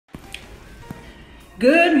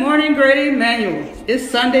Good morning, Great Emmanuel. It's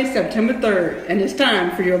Sunday, September 3rd, and it's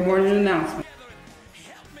time for your morning announcement.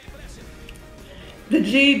 The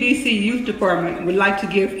Gebc Youth Department would like to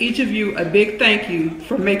give each of you a big thank you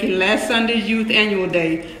for making last Sunday's Youth Annual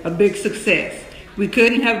Day a big success. We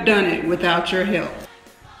couldn't have done it without your help.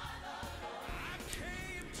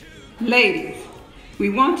 Ladies, we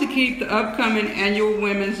want to keep the upcoming Annual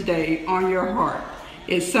Women's Day on your heart.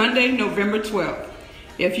 It's Sunday, November 12th.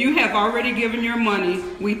 If you have already given your money,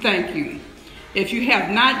 we thank you. If you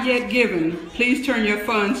have not yet given, please turn your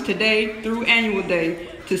funds today through Annual Day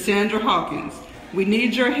to Sandra Hawkins. We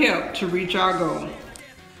need your help to reach our goal.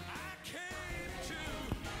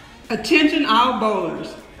 Attention all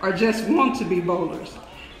bowlers, or just want to be bowlers.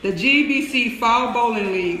 The Gebc Fall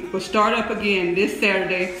Bowling League will start up again this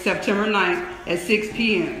Saturday, September 9th at 6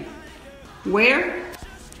 p.m. Where?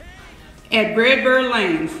 At Breadbird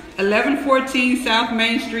Lanes, 1114 South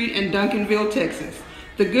Main Street in Duncanville, Texas.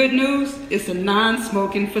 The good news, it's a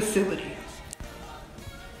non-smoking facility.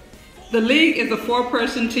 The league is a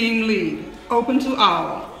 4-person team league, open to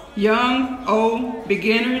all, young, old,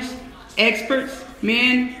 beginners, experts,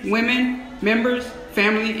 men, women, members,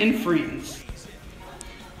 family, and friends.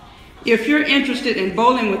 If you're interested in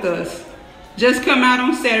bowling with us, just come out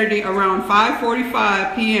on Saturday around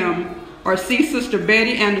 5:45 p.m. or see Sister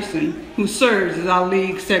Betty Anderson, who serves as our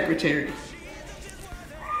league secretary.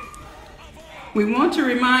 We want to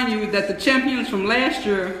remind you that the champions from last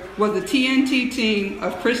year was the TNT team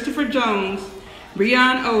of Christopher Jones,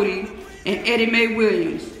 Breon Odie, and Eddie Mae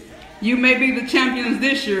Williams. You may be the champions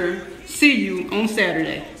this year. See you on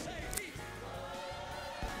Saturday.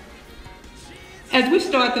 As we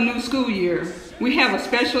start the new school year, we have a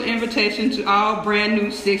special invitation to all brand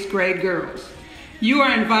new 6th grade girls. You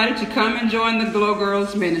are invited to come and join the Glow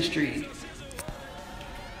Girls Ministry.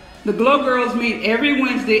 The Glow Girls meet every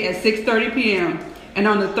Wednesday at 6:30 p.m. and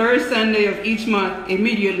on the 3rd Sunday of each month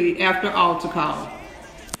immediately after altar call.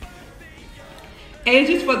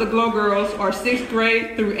 Ages for the Glow Girls are 6th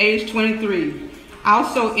grade through age 23.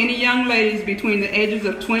 Also, any young ladies between the ages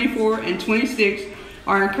of 24 and 26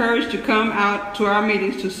 are encouraged to come out to our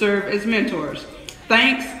meetings to serve as mentors.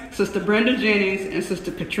 Thanks, Sister Brenda Jennings and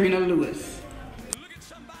Sister Katrina Lewis.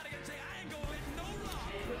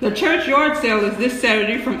 The church yard sale is this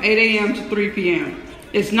Saturday from 8 a.m. to 3 p.m.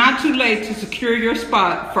 It's not too late to secure your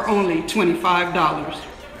spot for only $25.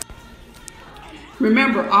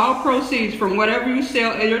 Remember, all proceeds from whatever you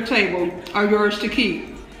sell at your table are yours to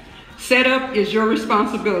keep. Setup is your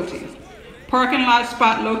responsibility. Parking lot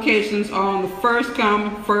spot locations are on the first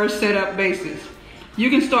come, first setup basis. You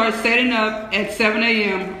can start setting up at 7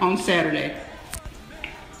 a.m. on Saturday.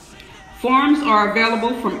 Forms are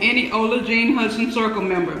available from any Ola Jean Hudson Circle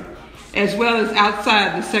member, as well as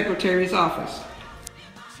outside the Secretary's office.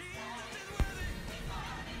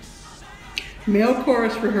 Male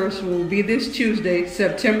chorus rehearsal will be this Tuesday,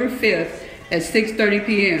 September 5th at 6:30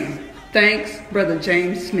 p.m. Thanks, Brother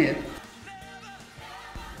James Smith.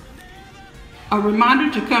 A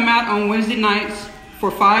reminder to come out on Wednesday nights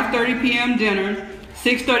for 5:30 p.m. dinner,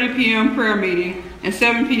 6:30 p.m. prayer meeting, and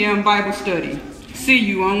 7 p.m. Bible study. See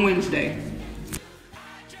you on Wednesday.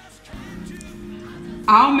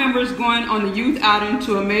 All members going on the youth outing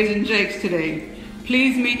to Amazing Jakes today.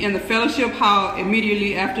 Please meet in the fellowship hall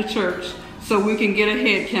immediately after church so we can get a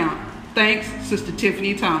head count. Thanks, Sister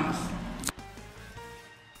Tiffany Thomas.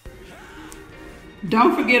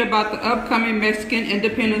 Don't forget about the upcoming Mexican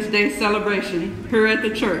Independence Day celebration here at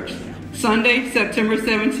the church, Sunday, September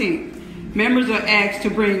 17th. Members are asked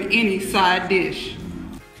to bring any side dish.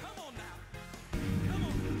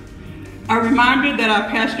 A reminder that our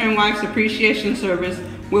Pastor and Wife's Appreciation Service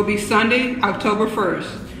will be Sunday, October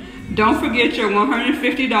 1st. Don't forget your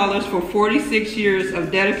 $150 for 46 years of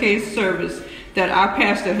dedicated service that our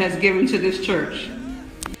pastor has given to this church.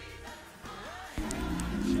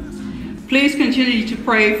 Please continue to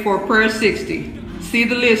pray for Prayer 60. See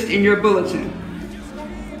the list in your bulletin.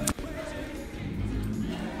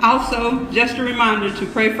 Also, just a reminder to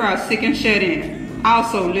pray for our sick and shed-in,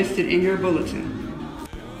 also listed in your bulletin.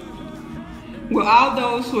 Will all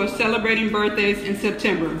those who are celebrating birthdays in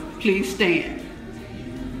September please stand?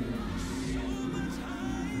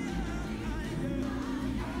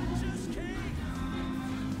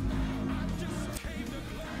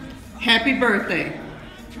 Happy birthday.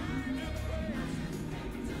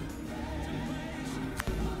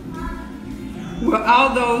 Will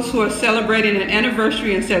all those who are celebrating an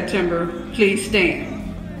anniversary in September please stand?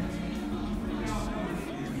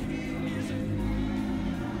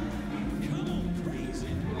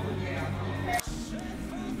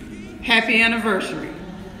 Happy anniversary.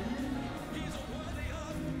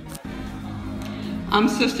 I'm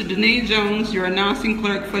Sister Denise Jones, your announcing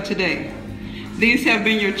clerk for today. These have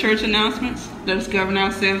been your church announcements. Let us govern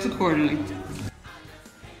ourselves accordingly.